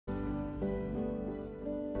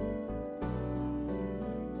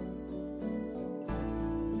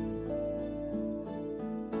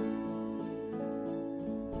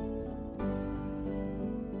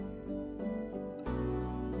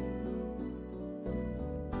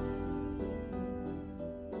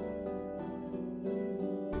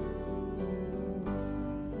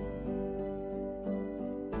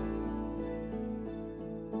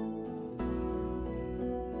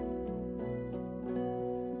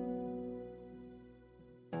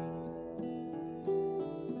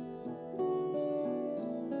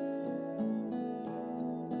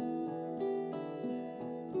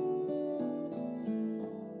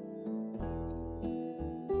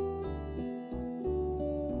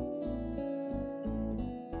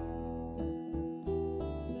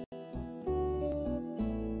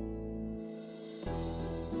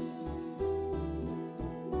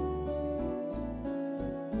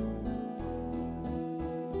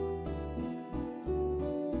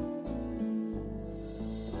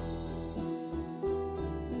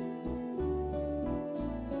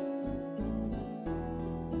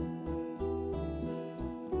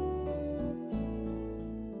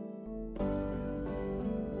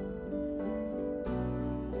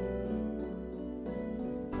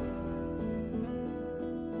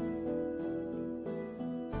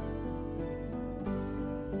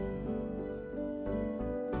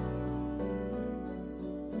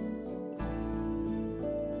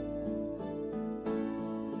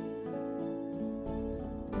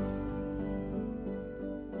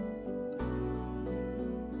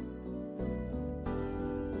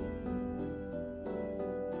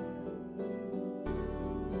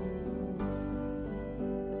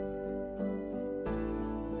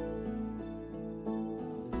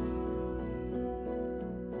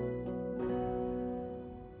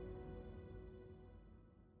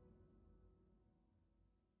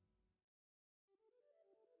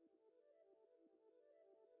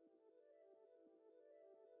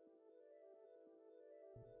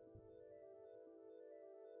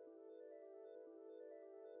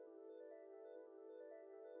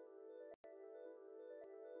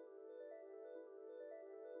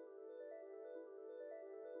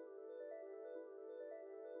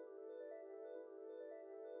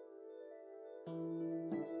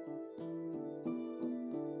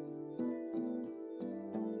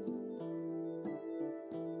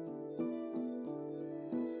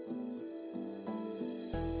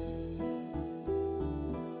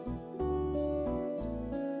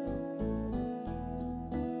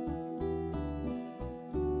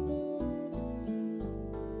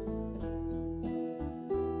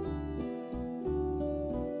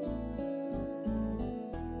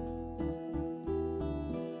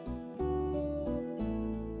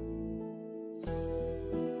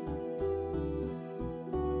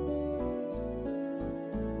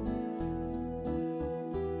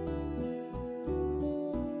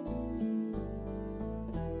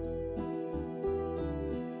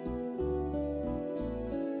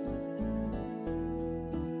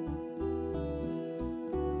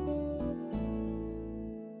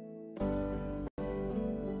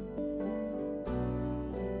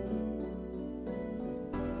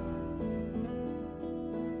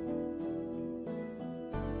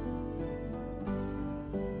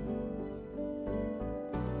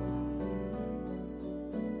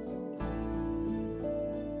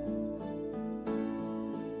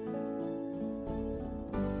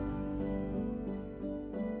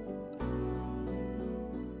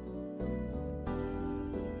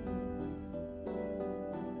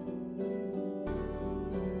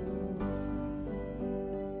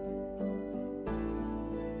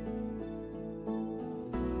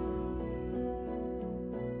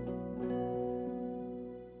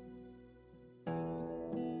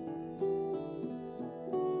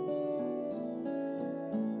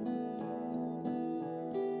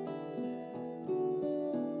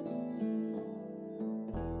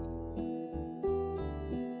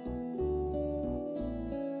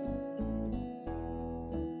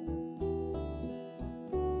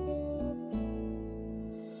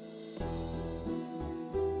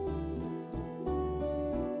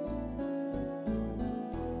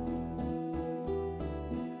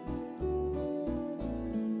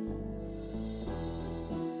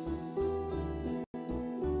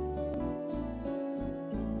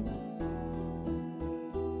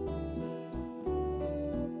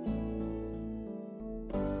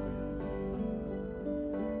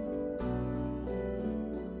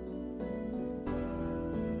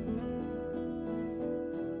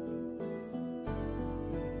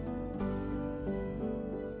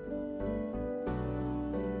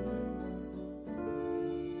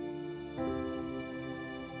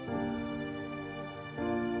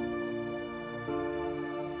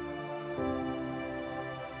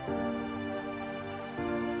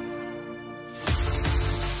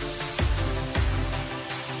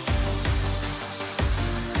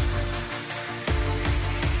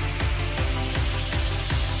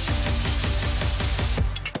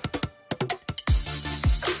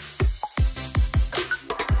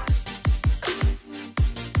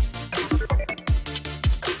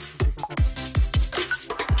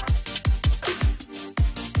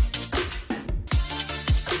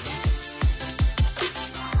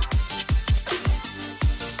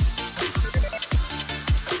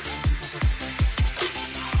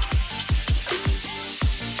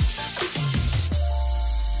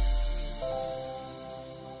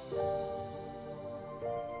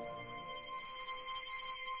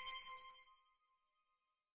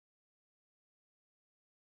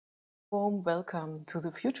warm welcome to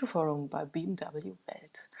the Future Forum by BMW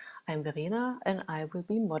Welt. I'm Verena and I will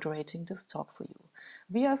be moderating this talk for you.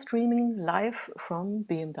 We are streaming live from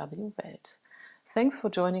BMW Welt. Thanks for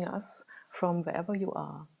joining us from wherever you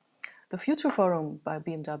are. The Future Forum by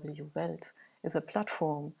BMW Welt is a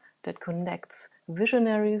platform that connects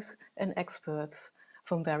visionaries and experts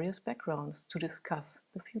from various backgrounds to discuss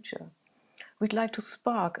the future. We'd like to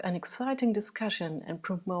spark an exciting discussion and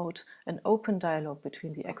promote an open dialogue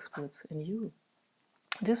between the experts and you.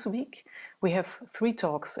 This week, we have 3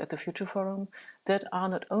 talks at the Future Forum that are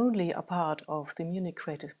not only a part of the Munich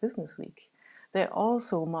Creative Business Week, they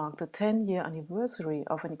also mark the 10-year anniversary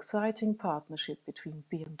of an exciting partnership between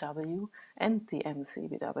BMW and the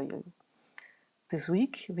MCBW. This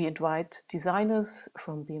week, we invite designers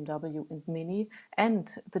from BMW and Mini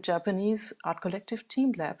and the Japanese art collective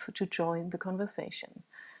teamLab to join the conversation.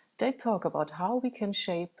 They talk about how we can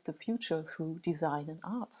shape the future through design and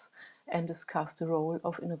arts and discuss the role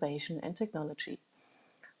of innovation and technology.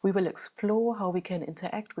 We will explore how we can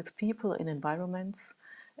interact with people in environments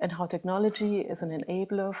and how technology is an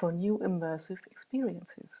enabler for new immersive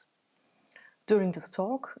experiences. During this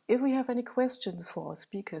talk, if we have any questions for our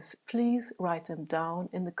speakers, please write them down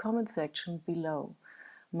in the comment section below.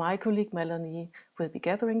 My colleague Melanie will be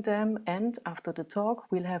gathering them, and after the talk,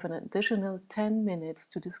 we'll have an additional 10 minutes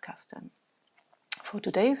to discuss them. For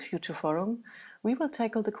today's Future Forum, we will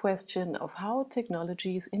tackle the question of how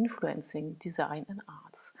technology is influencing design and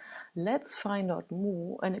arts. Let's find out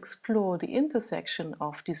more and explore the intersection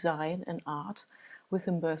of design and art with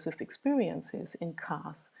immersive experiences in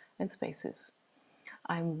cars and spaces.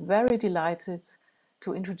 I'm very delighted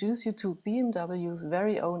to introduce you to BMW's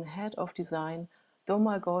very own head of design,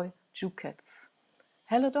 Domagoj Dukec.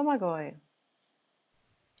 Hello, Domagoj.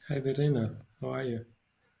 Hi, Verena. How are you?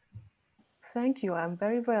 Thank you. I'm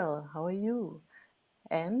very well. How are you?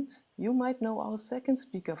 And you might know our second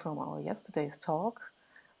speaker from our yesterday's talk.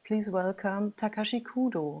 Please welcome Takashi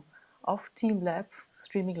Kudo of teamLab,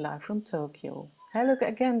 streaming live from Tokyo. Hello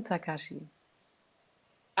again, Takashi.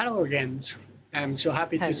 Hello again. I'm so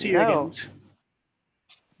happy to see you Hello. again.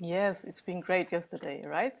 Yes, it's been great yesterday,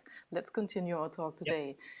 right? Let's continue our talk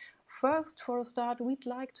today. First, for a start, we'd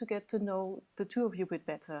like to get to know the two of you a bit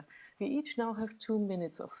better. We each now have 2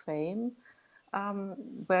 minutes of fame,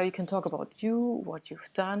 where you can talk about you, what you've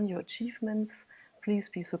done, your achievements. Please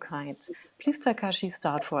be so kind. Please, Takashi,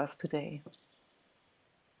 start for us today.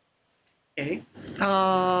 Okay.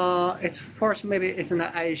 It's first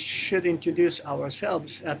I should introduce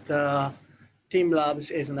ourselves at teamLabs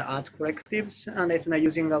is an art collectives, and it's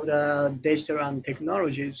using of the digital and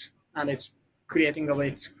technologies, and it's creating of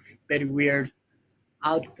its very weird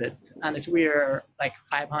output, and we're like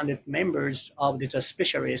 500 members of this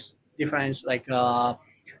specialist different like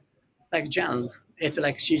genre. It's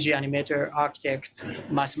like CG animator, architect,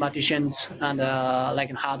 mathematicians, and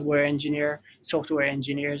like a hardware engineer, software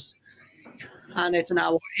engineers. And it's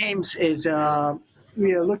our aims is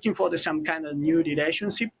we are looking for some kind of new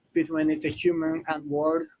relationship between the human and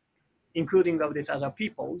world, including of these other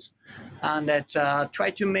peoples, and that try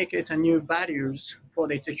to make it a new values for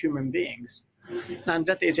these human beings. And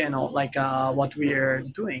that is like what we are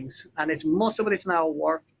doing. And it's most of this now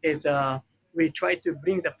work is we try to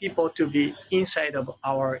bring the people to be inside of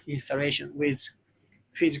our installation with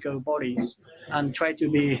physical bodies and try to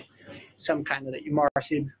be some kind of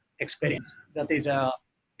immersive experience. That is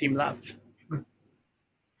teamLab.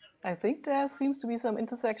 I think there seems to be some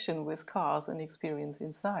intersection with cars and experience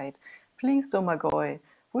inside. Please, Domagoj,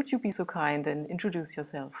 would you be so kind and introduce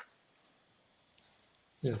yourself?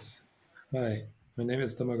 Yes. Hi, my name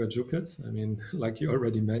is Domagoj Dukec. I mean, like you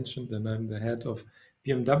already mentioned, and I'm the head of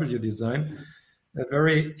BMW Design, a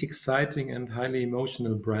very exciting and highly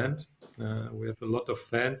emotional brand. We have a lot of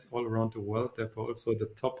fans all around the world. Therefore, also the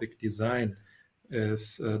topic design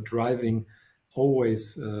is driving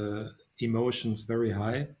always emotions very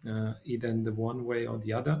high, either in the one way or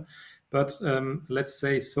the other. But let's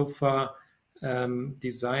say so far,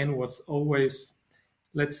 design was always,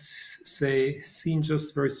 let's say, seen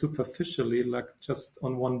just very superficially, like just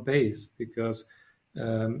on one base, because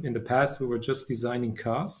in the past we were just designing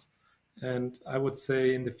cars. And I would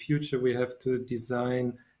say in the future we have to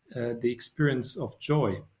design the experience of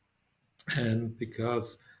joy. And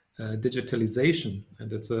because digitalization,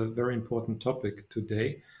 and it's a very important topic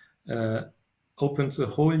today, opens a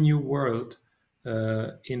whole new world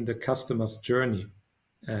in the customer's journey.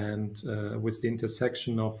 And with the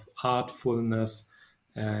intersection of artfulness,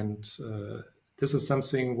 and this is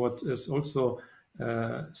something what is also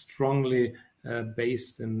strongly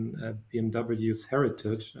based in BMW's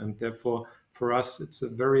heritage. And therefore, for us, it's a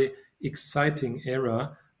very exciting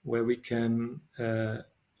era where we can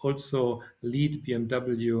also lead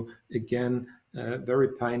BMW again, very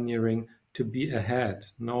pioneering, to be ahead,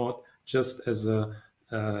 not just as a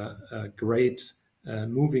great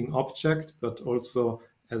moving object, but also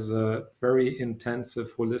as a very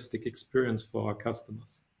intensive holistic experience for our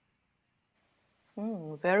customers.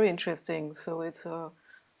 Very interesting. So it's a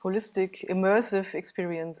holistic, immersive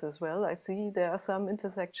experience as well. I see there are some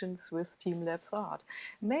intersections with teamLab's art.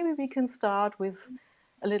 Maybe we can start with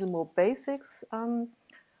a little more basics.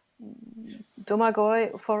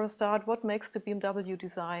 Domagoj, for a start, what makes the BMW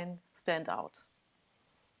design stand out?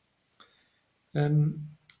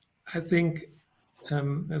 I think,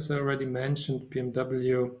 as I already mentioned,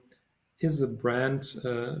 BMW is a brand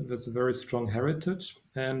with a very strong heritage,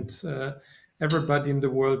 and everybody in the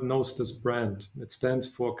world knows this brand. It stands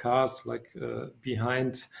for cars like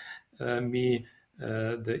behind me,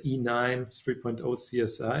 the E9 3.0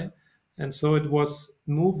 CSI. And so it was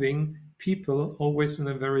moving people always in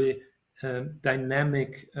a very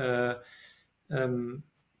dynamic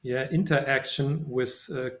interaction with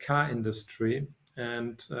car industry.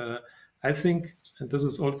 And I think, and this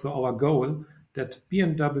is also our goal, that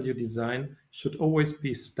BMW design should always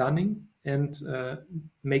be stunning and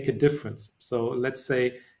make a difference. So let's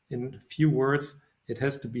say in few words, it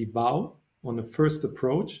has to be wow on a first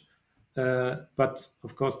approach. But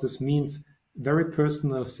of course, this means very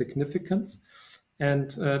personal significance.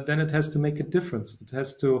 And then it has to make a difference. It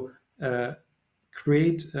has to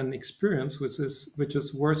create an experience which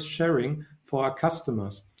is worth sharing for our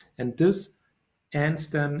customers. And this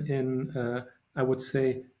ends then in, I would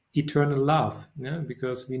say, eternal love, yeah?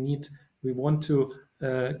 Because we want to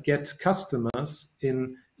get customers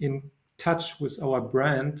in touch with our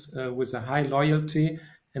brand with a high loyalty,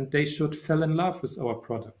 and they should fall in love with our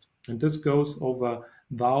products. And this goes over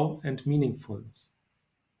wow and meaningfulness.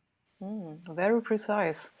 Very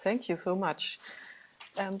precise. Thank you so much.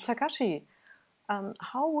 Takashi,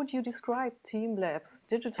 how would you describe teamLab's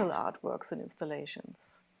digital artworks and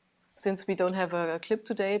installations? Since we don't have a clip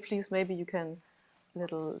today, please maybe you can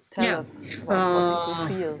tell us what people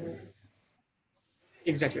feel.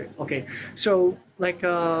 Exactly. Okay. So like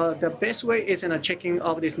the best way is checking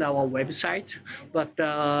of this in our website, but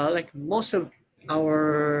like most of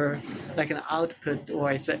our like an output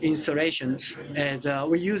or it's installations is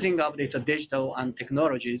we're using of this digital and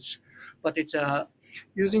technologies, but it's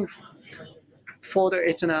using further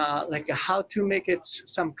it's like how to make it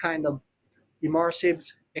some kind of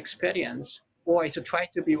immersive experience, or it's try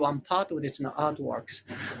to be one part of its artworks,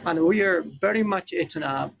 and we are very much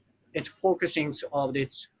it's focusing of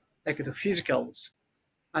its like the physicals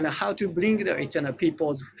and how to bring it's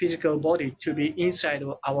people's physical body to be inside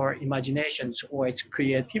of our imaginations or its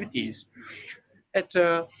creativities. At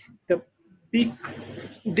the big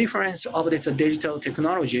difference of its digital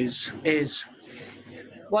technologies is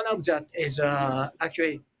one of that is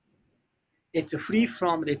actually it's free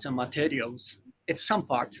from its materials. It's some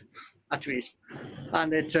part, at least,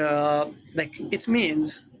 and it like it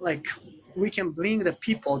means like we can bring the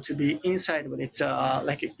people to be inside with its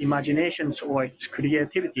like imaginations or its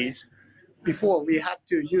creativities. Before we had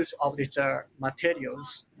to use all these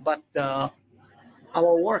materials, but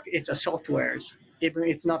our work is a softwares, even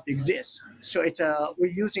it not exists. So it's we're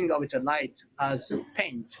using of its light as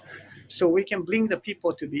paint, so we can bring the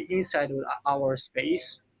people to be inside of our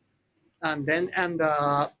space, and then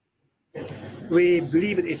we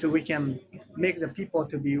believe it's we can make the people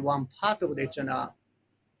to be one part of its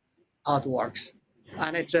artworks,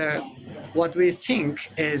 and it's what we think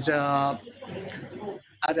is as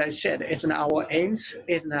I said, it's our aims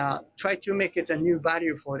is try to make it a new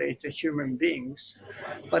value for its human beings,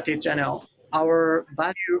 but it's our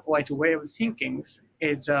value or its way of thinking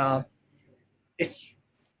is it's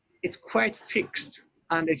it's quite fixed,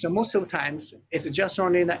 and it's most of the times it's just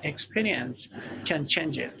only the experience can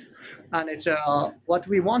change it, and it's what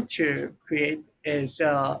we want to create is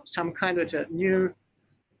some kind of a new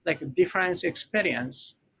like difference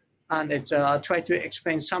experience, and it's try to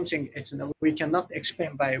explain something it's we cannot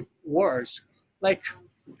explain by words, like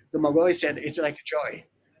the Mogoi said it's like joy,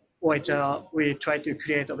 or it's we try to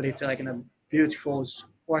create but it's like beautiful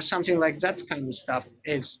or something like that kind of stuff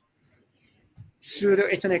is through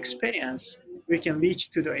it's an experience we can reach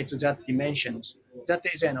to the it's that dimensions. That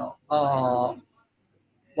is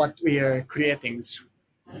what we are creating.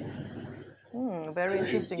 Very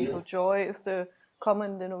interesting. So joy is the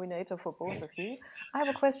common denominator for both of you. I have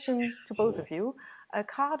a question to both of you.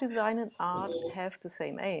 Car design and art have the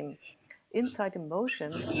same aim: incite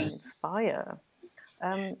emotions and inspire.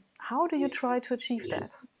 How do you try to achieve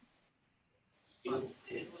that?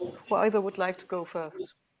 Who either would like to go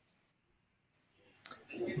first?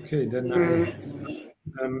 Okay, then I start.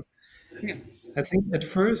 Yeah. I think at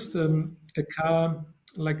first, a car,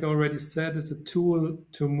 like I already said, is a tool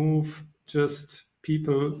to move just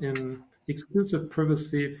people in exclusive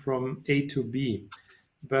privacy from A to B.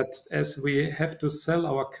 But as we have to sell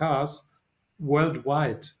our cars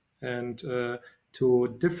worldwide and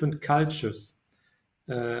to different cultures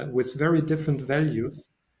with very different values,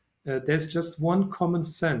 there's just one common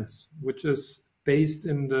sense, which is based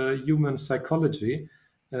in the human psychology.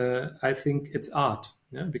 I think it's art,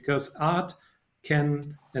 yeah? Because art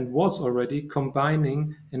can and was already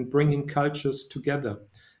combining and bringing cultures together.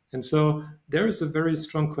 And so there is a very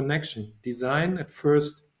strong connection. Design at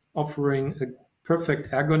first offering a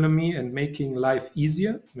perfect ergonomy and making life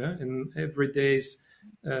easier, yeah, in everyday's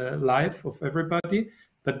life of everybody.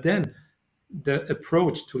 But then the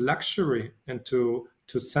approach to luxury and to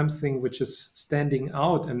something which is standing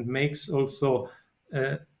out and makes also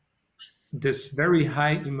this very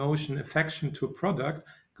high emotion affection to a product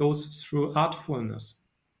goes through artfulness.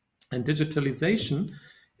 And digitalization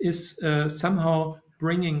is somehow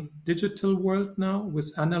bringing digital world now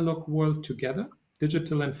with analog world together.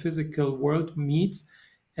 Digital and physical world meets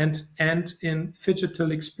and in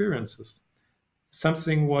phygital experiences,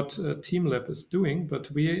 something what teamLab is doing, but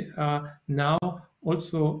we now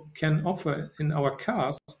also can offer in our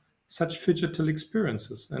cars such phygital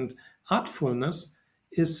experiences. And artfulness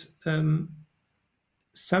is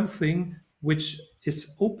something which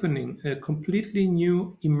is opening a completely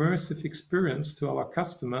new immersive experience to our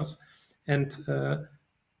customers. And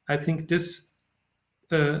I think this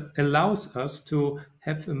allows us to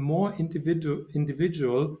have a more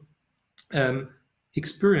individual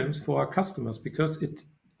experience for our customers, because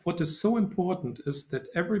what is so important is that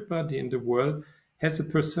everybody in the world has a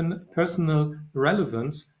personal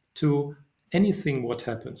relevance to anything what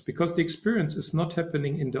happens, because the experience is not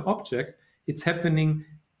happening in the object, it's happening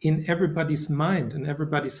in everybody's mind and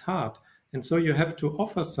everybody's heart. And so you have to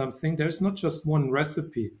offer something. There's not just one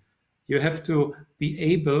recipe. You have to be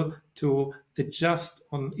able to adjust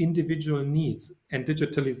on individual needs. And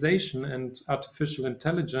digitalization and artificial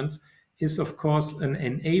intelligence is, of course, an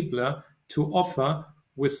enabler to offer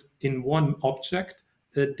within one object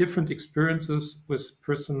different experiences with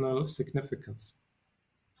personal significance.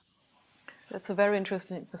 That's a very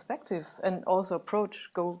interesting perspective and also approach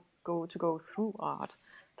go through art.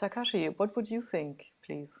 Takashi, what would you think,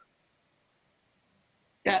 please?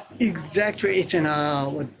 Yeah, exactly. It's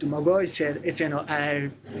what Domagoj said. It's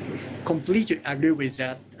I completely agree with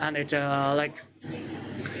that, and it's like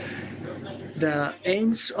the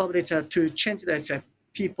aims of it to change that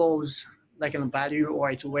people's like value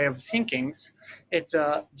or its way of thinking. It's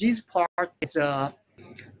this part is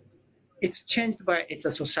it's changed by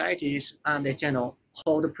its societies and its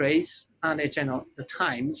hold place and its the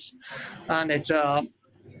times, and it's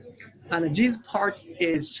and this part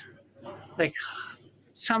is like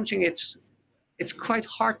something it's quite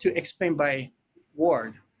hard to explain by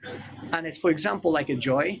word. And it's, for example, like a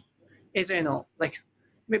joy. It's like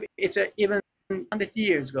maybe it's even 100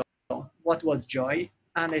 years ago, what was joy,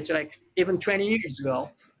 and it's like even 20 years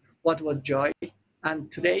ago, what was joy,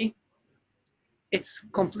 and today it's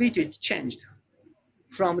completely changed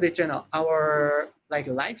from the our like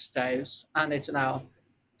lifestyles, and it's now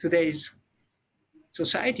today's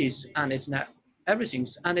societies, and it's now everything,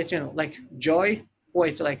 and it's like joy, or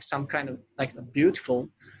it's like some kind of like beautiful.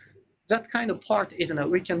 That kind of part is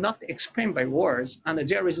we cannot explain by words, and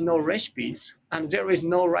there is no recipes, and there is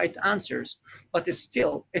no right answers. But it's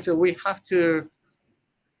still, we have to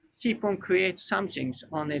keep on create something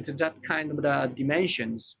on it, that kind of the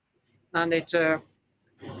dimensions, and it's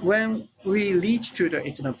when we reach to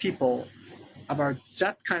the people about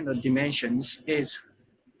that kind of dimensions is,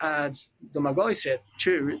 as Domagoj said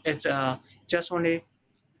too, it's just only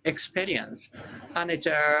experience, and it's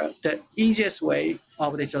the easiest way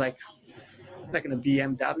of this like the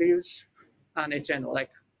BMWs, and it's like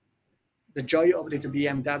the joy of this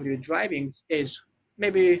BMW driving is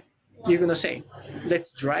maybe you're gonna say,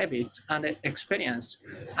 let's drive it and experience,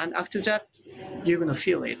 and after that you're gonna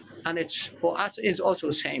feel it, and it's for us is also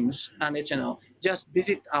same, and it's just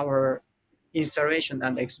visit our installation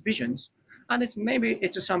and exhibitions, and it's maybe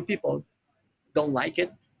it's some people don't like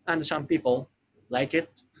it and some people like it,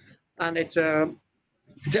 and it's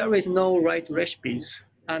there is no right recipes,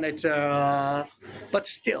 and it's but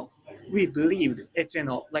still we believe it's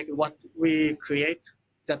like what we create,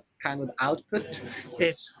 that kind of output,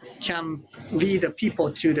 it can lead the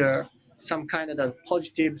people to the some kind of the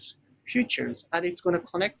positive futures, and it's going to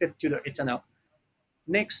connect it to the it's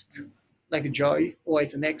next like joy, or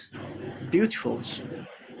it's next beautifuls.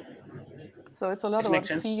 So it's a lot Does it make about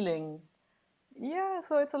sense? feeling. Yeah,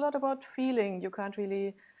 so it's a lot about feeling. You can't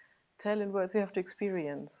really tell in words, you have to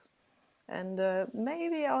experience. And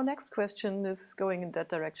maybe our next question is going in that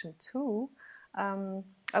direction too.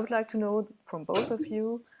 I would like to know from both of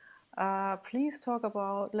you, let's talk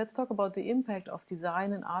about the impact of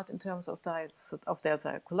design and art in terms of their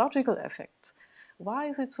psychological effect. Why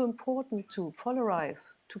is it so important to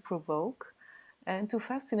polarize, to provoke, and to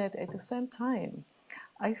fascinate at the same time?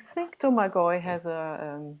 I think Domagoj has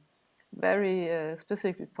a very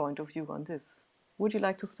specific point of view on this. Would you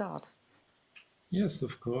like to start? Yes,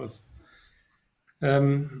 of course.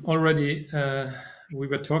 Already, we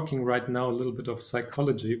were talking right now a little bit of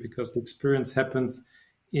psychology because the experience happens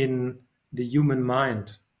in the human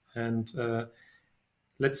mind. And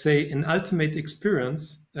let's say an ultimate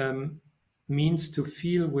experience means to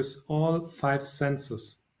feel with all five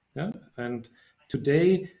senses. Yeah? And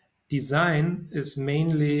today, design is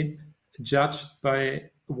mainly judged by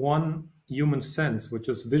one human sense, which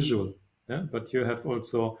is visual. Yeah? But you have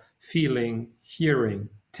also feeling, hearing,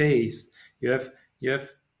 taste. You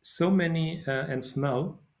have so many and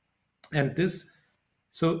smell. And this,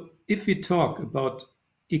 so if we talk about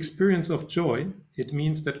experience of joy, it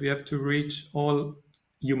means that we have to reach all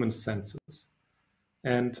human senses.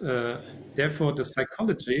 And therefore, the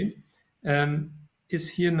psychology is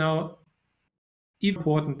here now even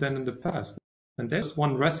important than in the past. And there's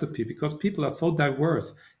one recipe because people are so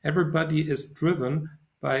diverse. Everybody is driven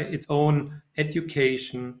by its own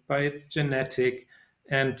education, by its genetic.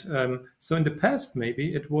 And so in the past,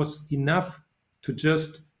 maybe it was enough to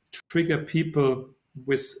just trigger people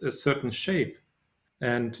with a certain shape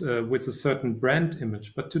and with a certain brand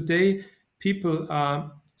image. But today, people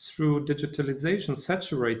are, through digitalization,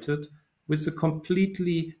 saturated with a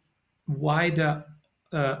completely wider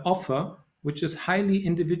offer, which is highly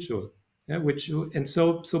individual. Yeah,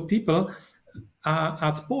 so people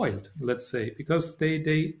are spoiled, let's say, because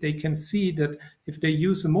they can see that if they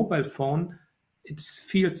use a mobile phone, it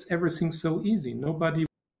feels everything so easy. Nobody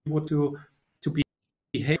would to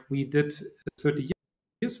behave we did 30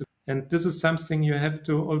 years ago. And this is something you have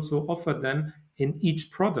to also offer then in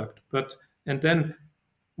each product. And then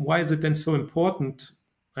why is it then so important?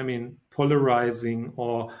 I mean, polarizing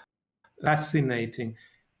or fascinating.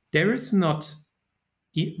 There is not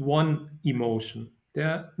one emotion. There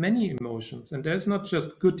are many emotions, and there's not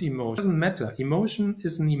just good emotion. It doesn't matter. Emotion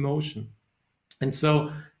is an emotion. And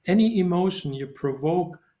so any emotion you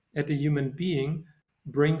provoke at a human being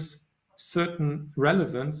brings certain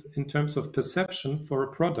relevance in terms of perception for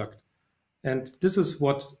a product. And this is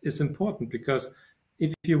what is important, because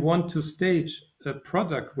if you want to stage a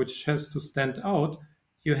product which has to stand out,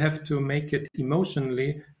 you have to make it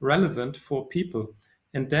emotionally relevant for people.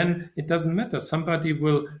 And then it doesn't matter. Somebody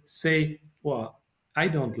will say, well, I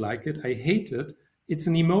don't like it, I hate it. It's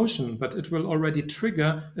an emotion, but it will already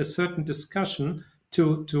trigger a certain discussion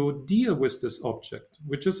to deal with this object,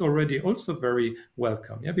 which is already also very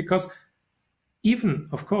welcome. Yeah, because even,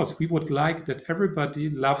 of course, we would like that everybody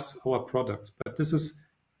loves our products, but this is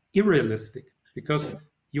unrealistic because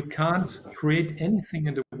you can't create anything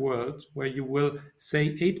in the world where you will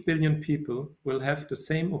say 8 billion people will have the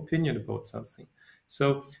same opinion about something.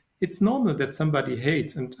 So it's normal that somebody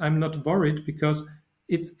hates, and I'm not worried because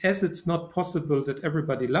it's not possible that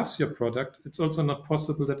everybody loves your product. It's also not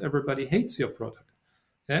possible that everybody hates your product.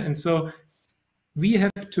 Yeah? And so we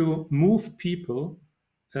have to move people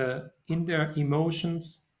in their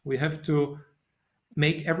emotions. We have to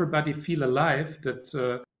make everybody feel alive,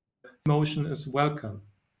 that emotion is welcome.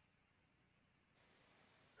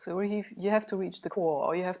 So you have to reach the core,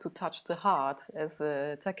 or you have to touch the heart, as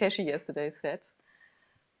Takeshi yesterday said.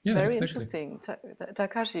 Yeah, Very exactly. interesting.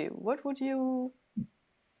 Takashi, what would you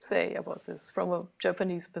say about this from a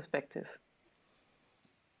Japanese perspective?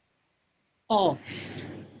 Oh,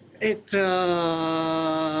 it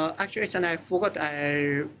actually, and I forgot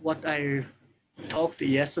what I talked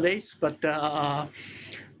yesterday, but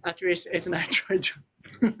actually, it's and I tried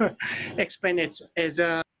to explain it as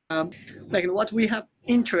like what we have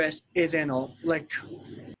interest is, like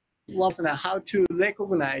what how to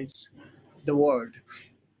recognize the world,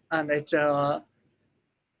 and it's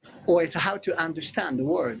or it's how to understand the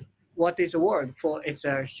world. What is a word for it's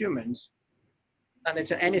humans, and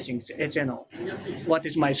it's anything. It's what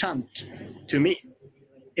is my son to me?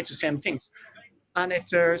 It's the same thing. And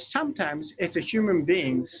it's sometimes it's a human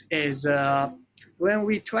beings is when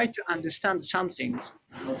we try to understand something,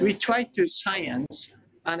 we try to science,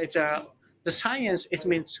 and it's the science. It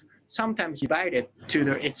means sometimes divided to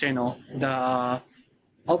the it's the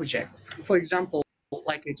object. For example,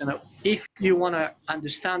 like it's if you want to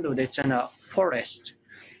understand that it's in a forest,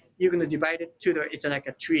 you're gonna divide it to the it's like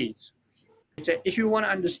a trees. if you want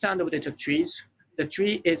to understand what the trees, the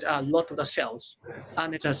tree is a lot of the cells,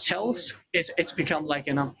 and it's a cells. It's become like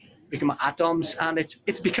become atoms, and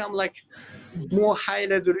it's become like more high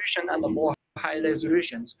resolution and more high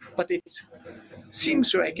resolutions. But it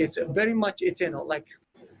seems like it's very much like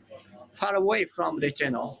far away from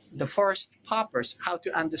the first purpose, how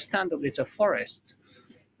to understand of it's a forest.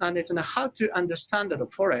 And it's how to understand the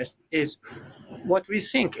forest is what we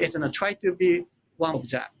think is try to be one of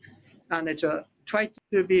that, and it's try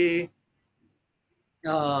to be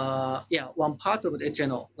one part of it,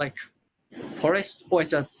 like forest, or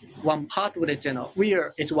it's one part of it,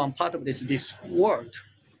 where it's one part of this world,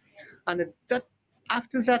 and that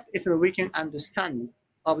after that, we can understand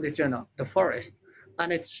of the forest,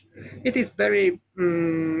 and it is very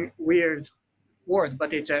weird word,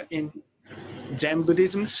 but it's in Zen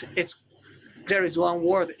Buddhism, there is one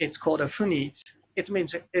word, it's called a funis. It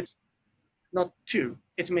means it's not two.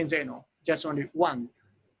 It means just only one.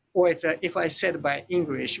 Or it's if I said by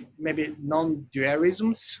English, maybe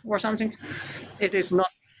non-dualisms or something. It is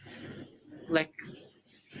not like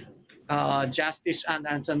justice and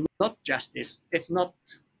not justice. It's not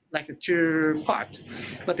like a two part,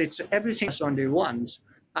 but it's everything is only once.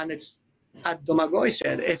 And it's, as Domagoj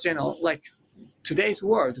said, it's like today's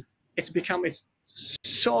world. It's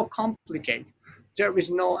so complicated. There is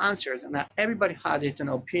no answers, and everybody has its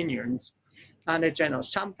opinions. And it's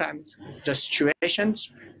sometimes the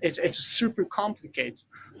situations it's super complicated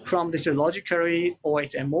from this logically or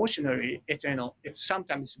it's emotionally. It's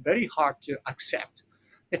sometimes very hard to accept.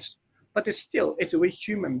 But it's still we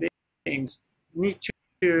human beings need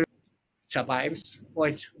to survive or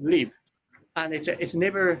it's live, and it's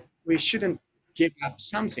never, we shouldn't give up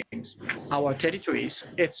some things, our territories.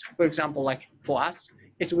 It's, for example, like for us,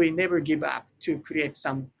 it's we never give up to create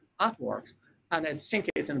some artworks, and I think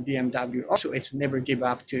it's in BMW also, it's never give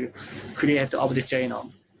up to create of the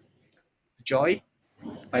joy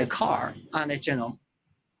by car, and it's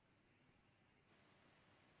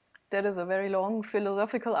That is a very long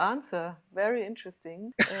philosophical answer. Very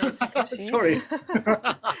interesting, Takashi. sorry.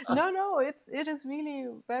 No, it is really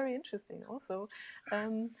very interesting. Also,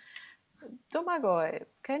 Domagoj,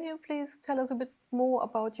 can you please tell us a bit more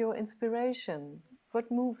about your inspiration? What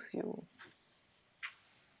moves you?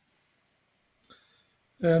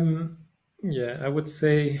 Yeah, I would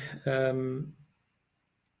say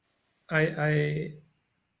I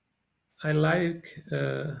like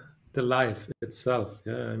the life itself.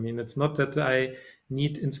 Yeah, I mean, it's not that I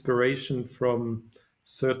need inspiration from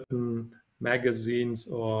certain magazines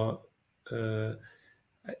or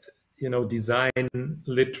design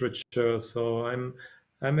literature. So I'm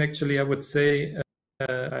actually, I would say,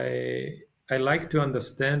 I like to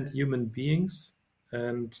understand human beings,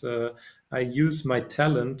 and I use my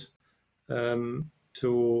talent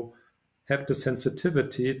to have the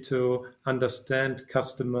sensitivity to understand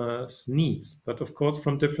customers' needs, but of course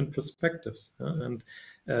from different perspectives. And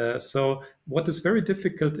so what is very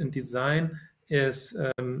difficult in design is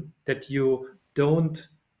that you don't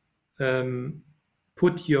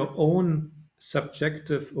put your own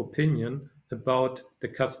subjective opinion about the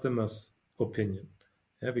customer's opinion.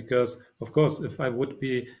 Yeah, because of course, if I would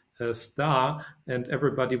be a star and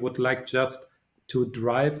everybody would like just to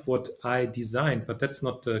drive what I design, but that's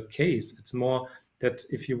not the case. It's more that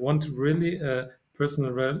if you want really a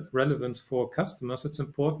personal relevance for customers, it's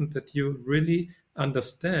important that you really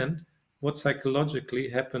understand what psychologically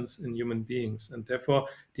happens in human beings. And therefore,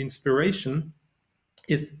 the inspiration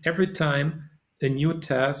is every time a new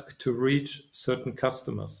task to reach certain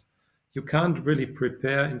customers. You can't really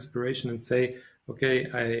prepare inspiration and say, okay,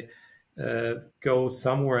 I go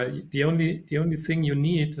somewhere. The only thing you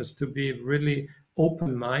need is to be really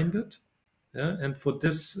open-minded, yeah? And for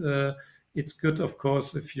this, it's good, of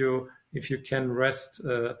course, if you can rest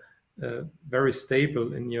very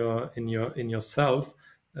stable in yourself,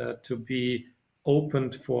 to be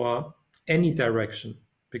open for any direction,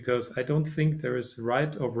 because I don't think there is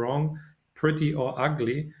right or wrong, pretty or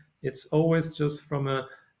ugly. It's always just from a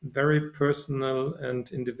very personal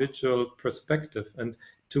and individual perspective, and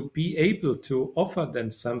to be able to offer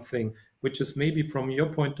then something which is maybe from your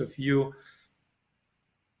point of view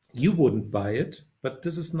you wouldn't buy it, but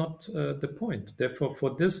this is not the point. Therefore, for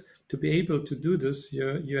this to be able to do this,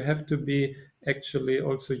 you have to be actually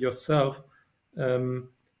also yourself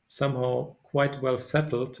somehow quite well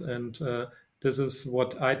settled, and this is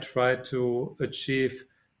what I try to achieve: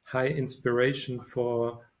 high inspiration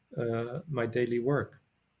for my daily work.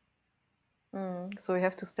 So you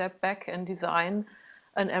have to step back and design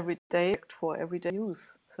an everyday for everyday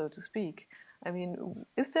use, so to speak. I mean,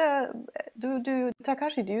 is there,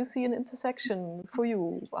 Takashi, do you see an intersection for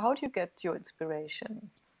you? How do you get your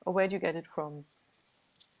inspiration? Or where do you get it from?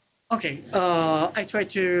 Okay, I try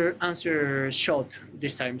to answer short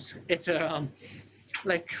this times. It's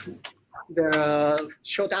like the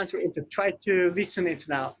short answer is to try to listen. It's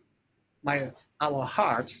now our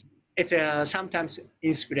hearts. It's sometimes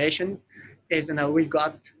inspiration is we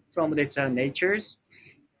got from its natures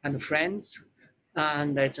and friends,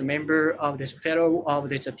 and it's a member of this fellow of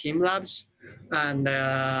this team labs, and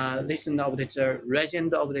listen of this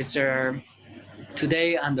legend of this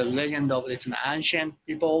today and the legend of its ancient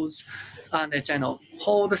peoples, and it's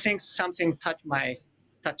all the things something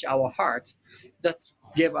touch our heart that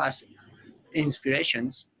give us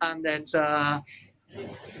inspirations, and it's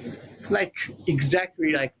like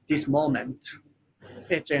exactly like this moment.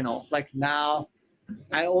 It's like now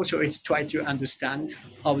I also is try to understand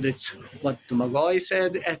of this what Domagoj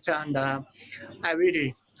said, and I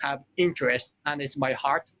really have interest, and it's my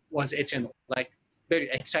heart was it's like very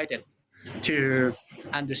excited to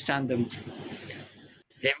understand them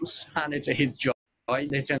hymns, and it's his joy.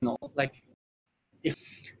 It's like if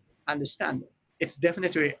understand, it's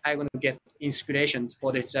definitely I'm gonna get inspiration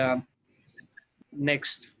for this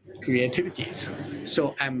next creativities.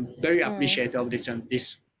 So I'm very appreciative of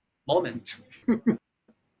this moment.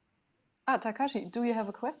 Takashi, do you have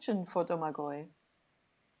a question for Domagoj?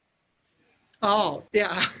 Oh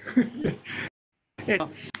yeah. Yeah,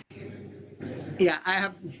 yeah, I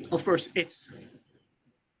have. Of course, I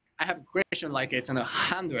have a question like it's in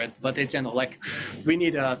 100, but it's like we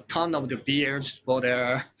need a ton of the beers for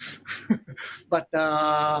the. But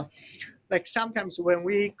like sometimes when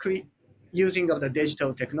we using of the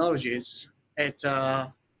digital technologies, it's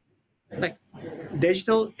like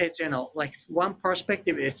digital. It's like one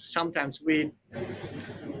perspective is sometimes we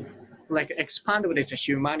like expand with its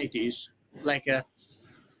humanities, like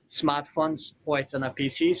smartphones or it's on a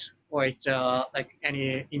PCs or it's like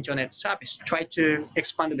any internet service. Try to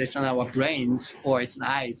expand this on our brains or its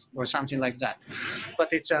eyes or something like that.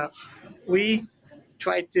 But it's we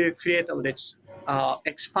try to create this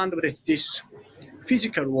expand this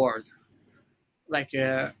physical world. Like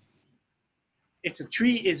it's a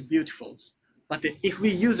tree is beautiful, but if we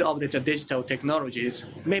use all the digital technologies,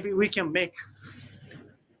 maybe we can make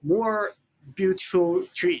more beautiful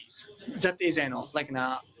trees. That is like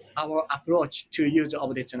our approach to use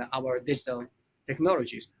of this our digital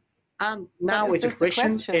technologies. And But now is it's a this the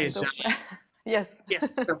question question? is Yes.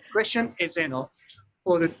 yes, the question is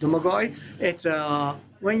for the Domagoj, it's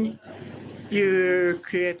when you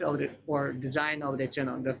create of the or design of the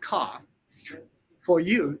the car. For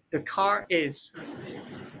you, the car is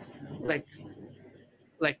like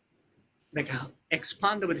like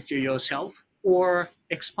expand of it to yourself or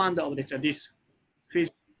expand of it to this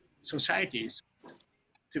societies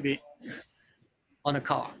to be on a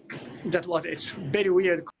car. That was it's very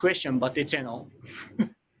weird question, but it's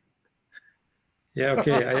Yeah,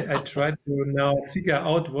 okay. I tried to now figure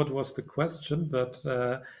out what was the question, but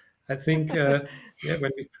I think yeah,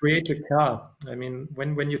 when we create a car, I mean,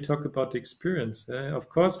 when you talk about the experience, of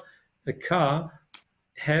course, a car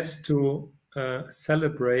has to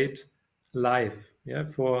celebrate life, yeah,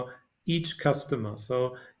 for each customer.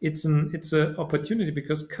 So it's an opportunity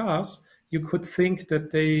because cars, you could think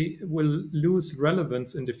that they will lose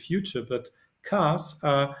relevance in the future, but cars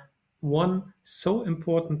are one so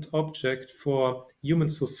important object for human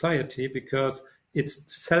society because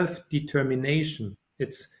it's self-determination.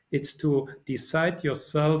 It's to decide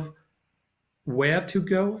yourself where to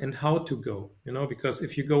go and how to go, because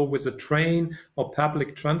if you go with a train or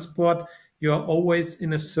public transport, you're always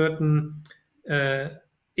in a certain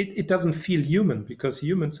it doesn't feel human because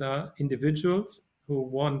humans are individuals who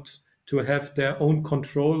want to have their own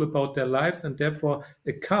control about their lives, and therefore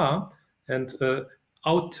a car and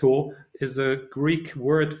auto is a Greek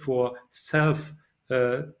word for self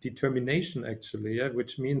determination, actually, yeah,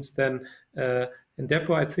 which means then and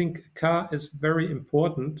therefore I think car is very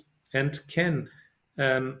important and can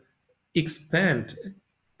expand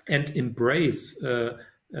and embrace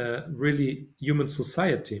really human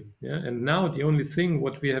society. Yeah? And now the only thing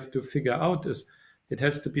what we have to figure out is it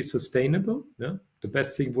has to be sustainable. Yeah? The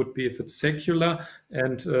best thing would be if it's secular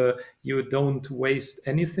and you don't waste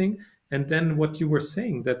anything. And then what you were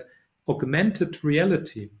saying, that augmented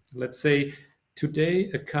reality, let's say today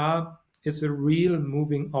a car is a real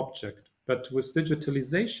moving object. But with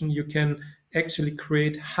digitalization, you can actually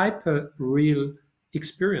create hyper real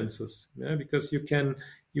experiences, yeah? Because you can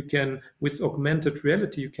with augmented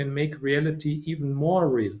reality you can make reality even more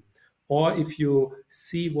real. Or if you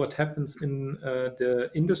see what happens in the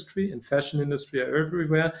industry, in fashion industry or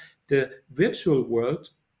everywhere, the virtual world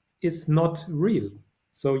is not real.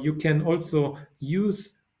 So you can also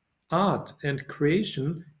use art and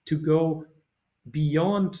creation to go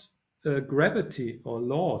beyond gravity or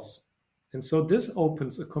laws. And so this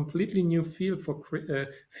opens a completely new field for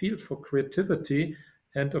creativity.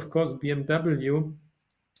 And of course, BMW,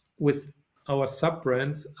 with our sub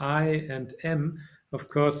brands I and M, of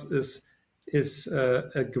course, is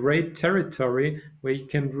a great territory where you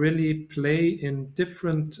can really play in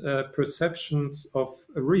different perceptions of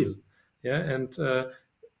a real. Yeah, and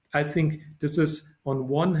I think this is, on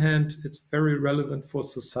one hand, it's very relevant for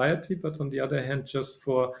society, but on the other hand, just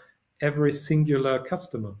for every singular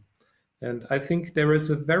customer. And I think there is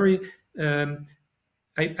a very,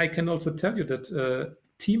 I can also tell you that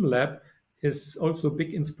teamLab is also a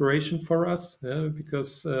big inspiration for us,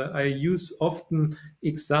 because I use often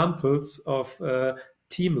examples of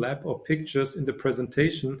teamLab or pictures in the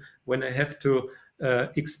presentation when I have to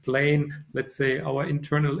explain, let's say, our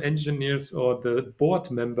internal engineers or the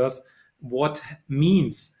board members what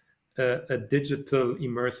means a digital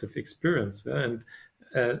immersive experience. And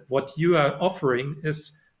what you are offering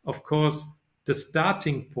is, of course, the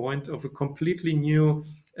starting point of a completely new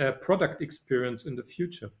product experience in the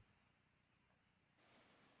future.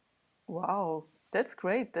 Wow, that's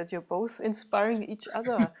great that you're both inspiring each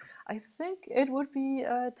other. I think it would be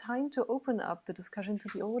time to open up the discussion to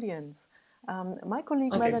the audience. My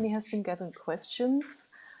colleague Okay. Melanie has been gathering questions.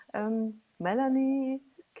 Melanie,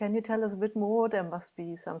 can you tell us a bit more? There must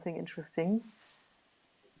be something interesting.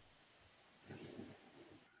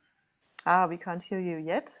 We can't hear you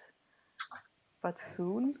yet, but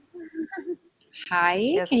soon. Hi,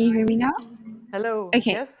 Yes. can you hear me now? Hello.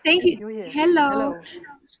 Okay, Yes, thank you. you're here. Hello.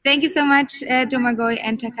 Thank you so much, Domagoj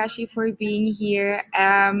and Takashi, for being here.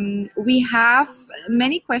 We have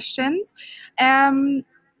many questions.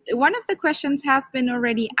 One of the questions has been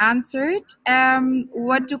already answered.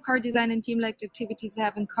 What do car design and team-like activities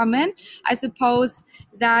have in common? I suppose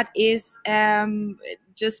that is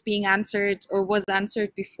just being answered, or was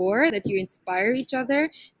answered before, that you inspire each other.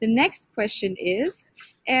 The next question is,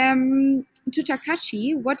 to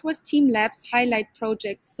Takashi, what was teamLab's highlight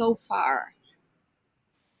project so far?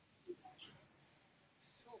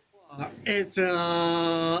 It's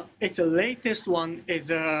the latest one is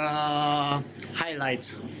a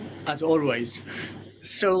highlight, as always.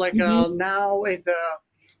 So like now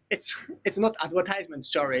it's not advertisement,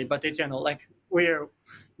 sorry, but it's like we're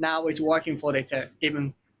now it's working for it,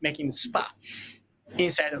 even making spa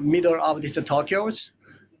inside the middle of this Tokyo's,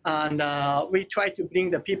 and we try to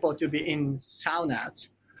bring the people to be in saunas,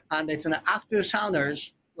 and it's an after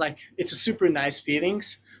saunas, like it's a super nice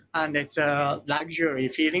feelings, and it's luxury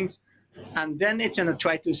feelings, and then it's gonna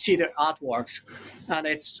try to see the artworks, and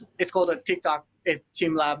it's called a TikTok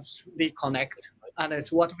teamLabs Reconnect, and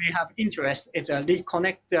it's what we have interest. It's a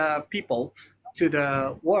reconnect people to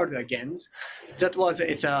the world again. That was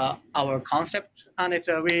our concept, and it's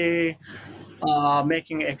we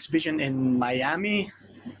making exhibition in Miami.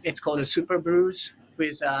 It's called the Super Brews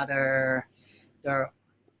with other the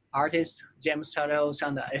artists James Turtles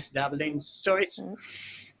and S. Dublins. So it's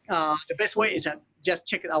the best way is just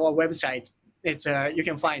check our website. It's you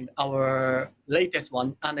can find our latest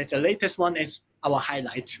one, and it's the latest one is our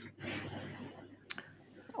highlight.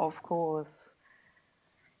 Of course.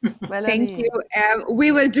 Thank you.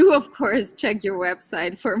 We will do, of course, check your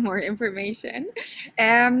website for more information.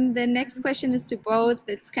 The next question is to both.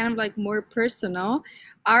 It's kind of like more personal.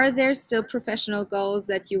 Are there still professional goals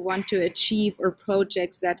that you want to achieve, or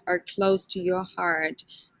projects that are close to your heart?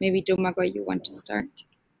 Maybe Domagoj, you want to start?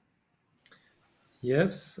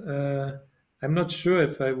 Yes, I'm not sure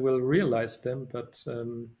if I will realize them, but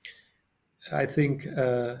I think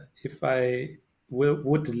if I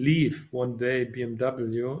would leave one day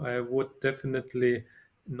BMW, I would definitely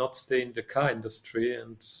not stay in the car industry,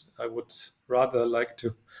 and I would rather like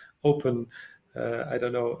to open, I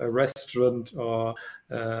don't know, a restaurant, or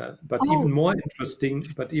but even more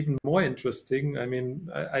interesting. I mean,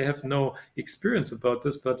 I have no experience about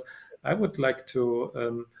this, but I would like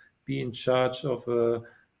to be in charge of a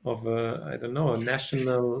I don't know, a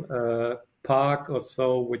national park or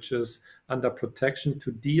so, which is under protection,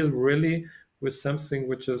 to deal really with something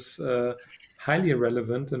which is highly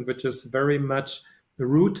relevant and which is very much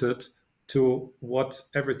rooted to what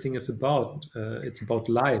everything is about. It's about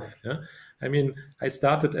life. Yeah? I mean, I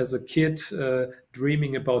started as a kid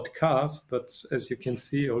dreaming about cars, but as you can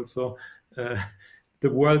see also, the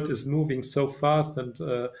world is moving so fast, and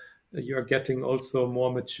you're getting also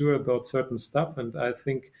more mature about certain stuff. And I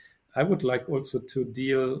think I would like also to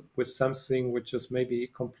deal with something which is maybe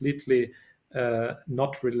completely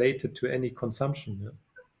not related to any consumption. Yeah?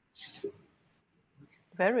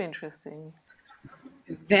 Very interesting.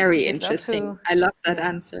 Very We'd love interesting. to, I love that yeah.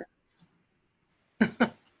 answer. I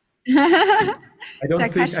don't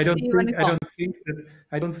think Takashi, do you want to?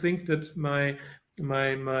 I don't think that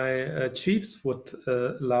my chiefs would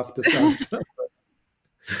love this answer.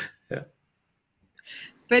 Yeah.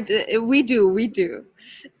 But we do.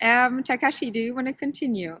 Takashi, do you want to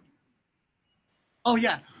continue? Oh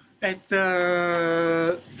yeah, it's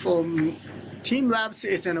from teamLabs.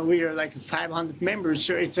 It's we are like 500 members,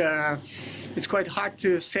 so it's quite hard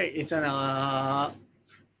to say. It's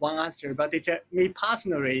one answer, but it's me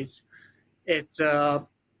personally. It's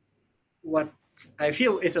what I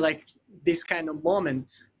feel. It's like this kind of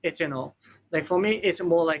moment. It's like for me, it's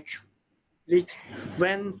more like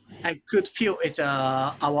when I could feel it's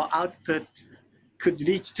our output could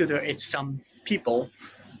reach to it's some people,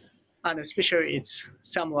 and especially it's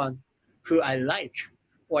someone who I like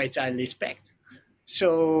or it's I respect.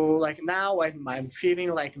 So like now I'm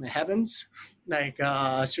feeling like in the heavens, like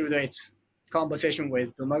through its conversation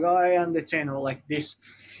with Domagoj, and it's like this,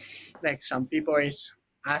 like some people is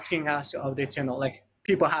asking us of this, like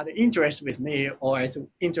people have interest with me or it's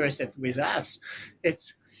interested with us.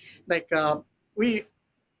 It's like we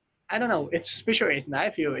I don't know. It's especially I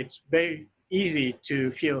feel it's very easy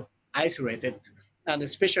to feel isolated, and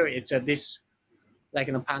especially it's this like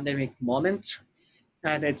in a pandemic moment,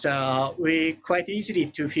 and it's we quite easily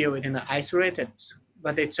to feel isolated.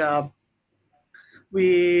 But it's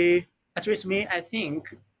we at least me I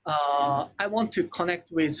think I want to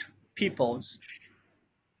connect with peoples,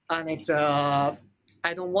 and it's I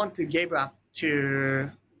don't want to give up to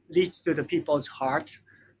reach to the people's heart,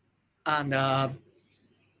 and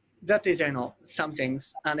that is some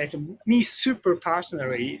things, and it's me super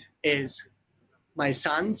personally is my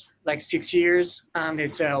son's like 6 years and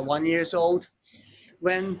it's 1 years old.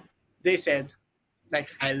 When they said like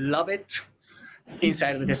I love it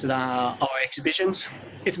inside of this our exhibitions,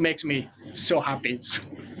 it makes me so happy.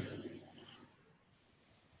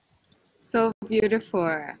 So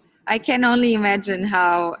beautiful. I can only imagine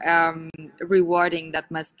how rewarding that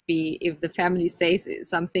must be if the family says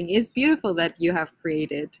something is beautiful that you have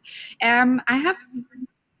created.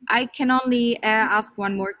 I can only ask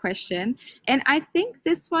one more question, and I think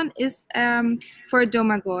this one is for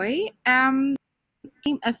Domagoj.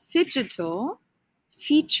 A digital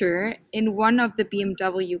feature in one of the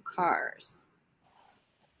BMW cars.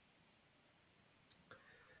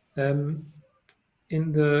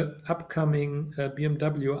 In the upcoming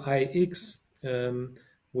BMW iX,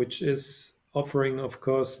 which is offering, of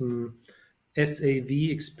course, an SAV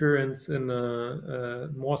experience in a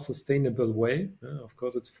more sustainable way. Of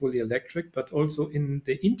course, it's fully electric, but also in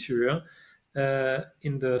the interior,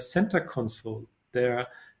 in the center console, there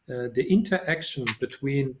the interaction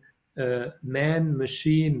between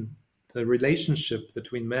man-machine, the relationship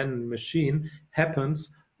between man and machine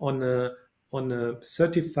happens on a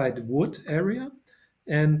certified wood area.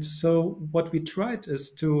 And so what we tried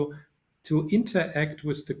is to interact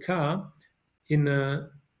with the car in a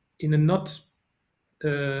not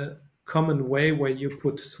common way where you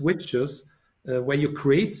put switches, where you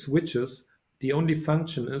create switches. The only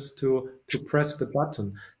function is to press the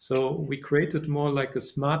button. So we created more like a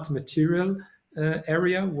smart material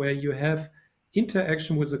area where you have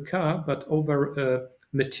interaction with the car, but over a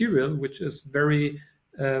material which is very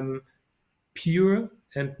pure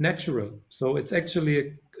and natural. So it's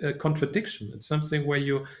actually a contradiction. It's something where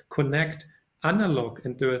you connect analog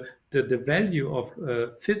and the value of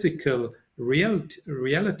physical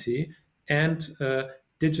reality and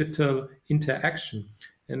digital interaction.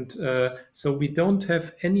 And so we don't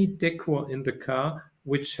have any decor in the car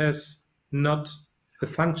which has not a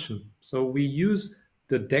function. So we use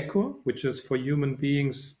the decor, which is for human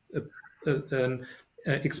beings an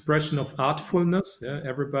expression of artfulness. Yeah?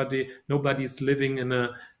 Nobody's living in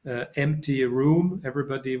a empty room.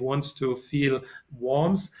 Everybody wants to feel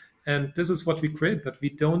warmth. And this is what we create, but we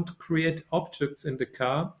don't create objects in the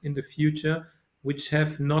car in the future which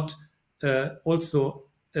have not also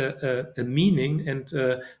a meaning and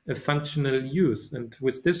a functional use. And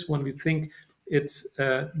with this one, we think it's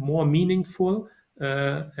more meaningful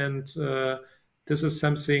and this is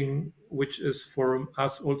something which is for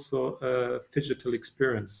us also a digital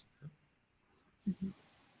experience.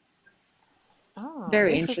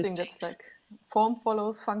 Very interesting. interesting. That's like form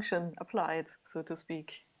follows function applied, so to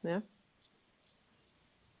speak. Yeah.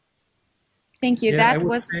 Thank you. Yeah, that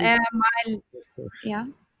was my. Yeah.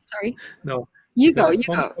 Sorry. No. You go. You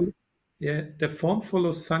go. Yeah, the form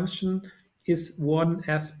follows function is one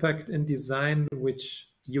aspect in design which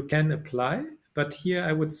you can apply, but here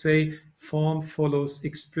I would say form follows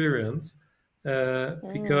experience.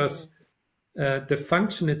 because the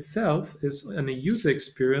function itself is in a user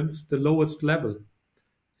experience the lowest level.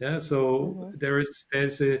 Yeah, so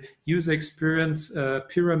there's a user experience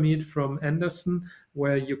pyramid from Anderson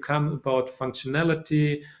where you come about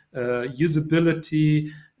functionality,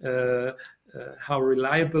 usability, how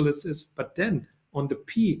reliable it is. But then on the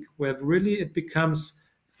peak, where really it becomes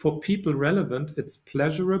for people relevant, it's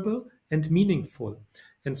pleasurable and meaningful.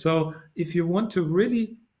 And so if you want to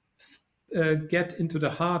really get into the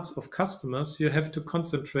hearts of customers, you have to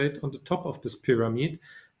concentrate on the top of this pyramid.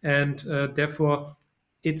 And therefore,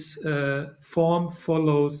 its form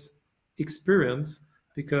follows experience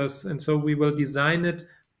and so we will design it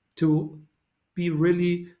to be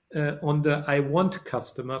really on the I want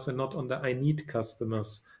customers and not on the I need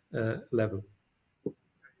customers level.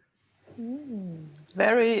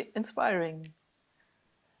 Very inspiring.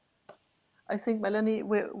 I think, Melanie,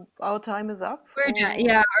 our time is up. We're done.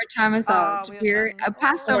 Yeah, our time is out. We're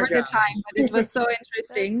passed over the time, but it was so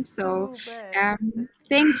interesting. So,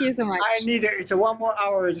 thank you so much. I need it. It's a 1 more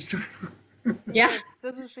hour. Yes,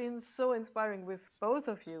 this has been so inspiring with both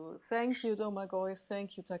of you. Thank you, Domagoj.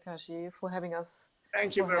 Thank you, Takashi, for having us.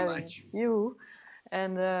 Thank you very much. You.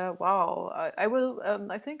 And wow, I will.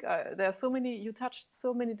 I think there are so many. You touched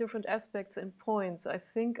so many different aspects and points. I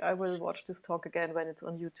think I will watch this talk again when it's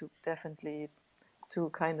on YouTube, definitely, to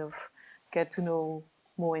kind of get to know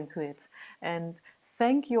more into it. And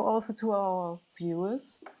thank you also to our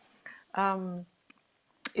viewers.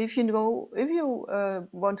 If you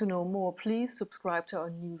want to know more, please subscribe to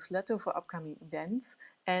our newsletter for upcoming events.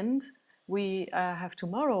 And we have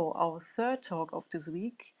tomorrow our third talk of this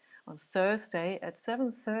week on Thursday at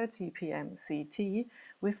 7:30 p.m. CT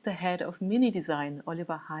with the head of Mini Design,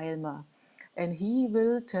 Oliver Heilmer. And he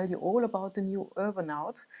will tell you all about the new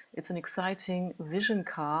Urbanaut. It's an exciting vision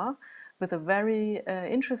car with a very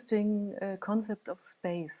interesting concept of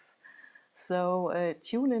space. So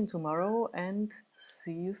tune in tomorrow and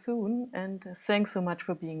see you soon. And thanks so much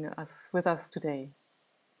for being with us today.